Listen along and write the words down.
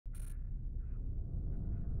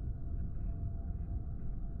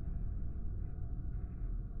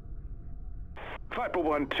Viper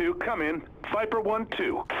 1-2, come in. Viper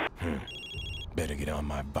 1-2. Better get on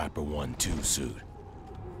my Viper 1-2 suit.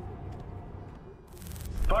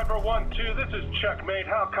 Viper 1-2, this is Checkmate.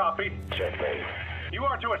 How copy? Checkmate. You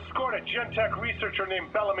are to escort a Gentech researcher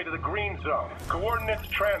named Bellamy to the Green Zone. Coordinates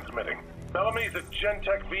transmitting. Bellamy's a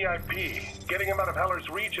Gentech VIP. Getting him out of Heller's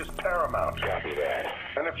reach is paramount. Copy that.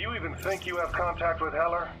 And if you even think you have contact with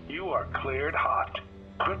Heller, you are cleared hot.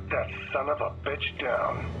 Put that son of a bitch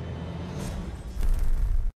down.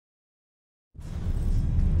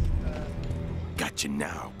 Got you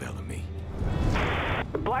now, Bellamy.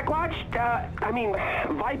 Blackwatch?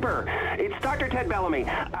 Viper. It's Dr. Ted Bellamy.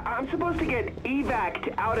 I'm supposed to get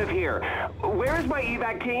evac'd out of here. Where is my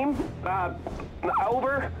evac team?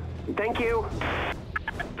 Over. Thank you.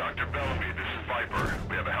 Dr. Bellamy, this is Viper.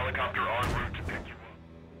 We have a helicopter en route to pick you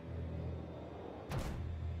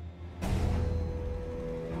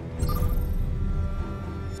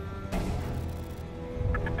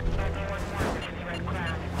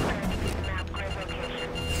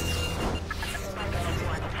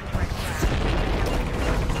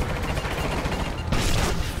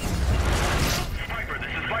Viper,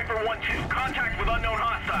 this is Viper 1-2. Contact with unknown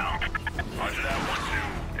hostile. Roger that,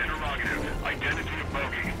 1-2. Interrogative. Identity of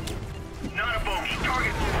bogey. Not a bogey.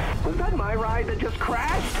 Target. Was that my ride that just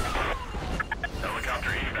crashed? Helicopter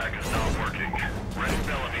evac is not working. Ready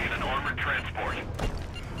Bellamy in an armored transport.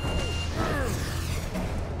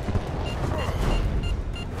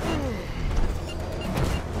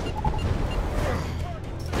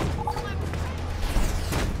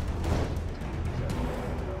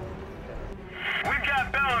 We've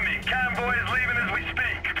got Bellamy. Convoy is leaving as we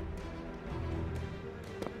speak.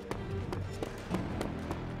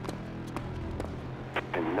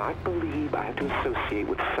 Do not believe I have to associate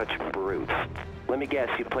with such brutes. Let me guess,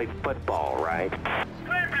 you played football, right?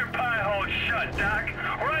 Clamp your pie hole shut, Doc,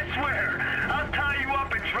 or I swear, I'll tie you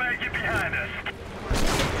up and drag you behind us.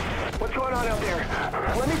 What's going on out there?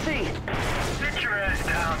 Let me see. Sit your ass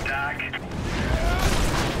down, Doc.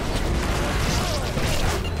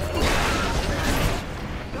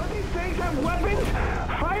 Don't these things have weapons?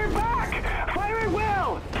 Fire back! Fire at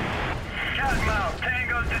will! Cottonmouth,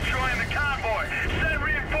 Tango's destroying the convoy. Send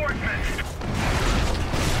reinforcements.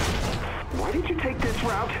 Why did you take this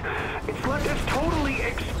route? It's left us totally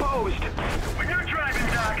exposed. When you're driving,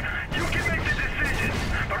 Doc, you can make the decisions.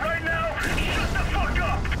 But right now, shut the fuck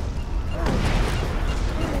up.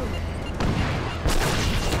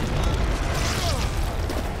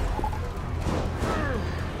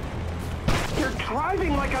 You're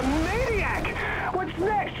driving like a maniac! What's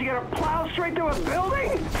next? You gonna plow straight through a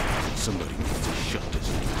building? Somebody needs to shut this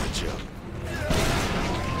bitch up.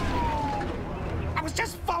 I was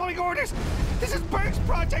just following orders! This is Berg's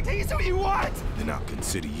project! He's who you want! Then I'll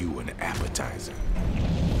consider you an appetizer.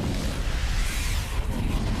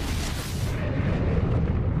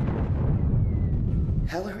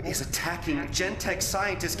 Heller is attacking Gentech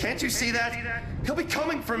scientists. Can't you see that? He'll be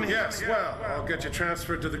coming for me. Yes, well, I'll get you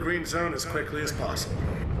transferred to the Green Zone as quickly as possible.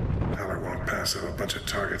 Heller won't pass up a bunch of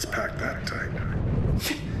targets packed that tight.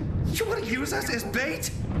 You want to use us as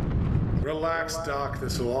bait? Relax, Doc.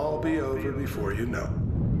 This will all be over before you know.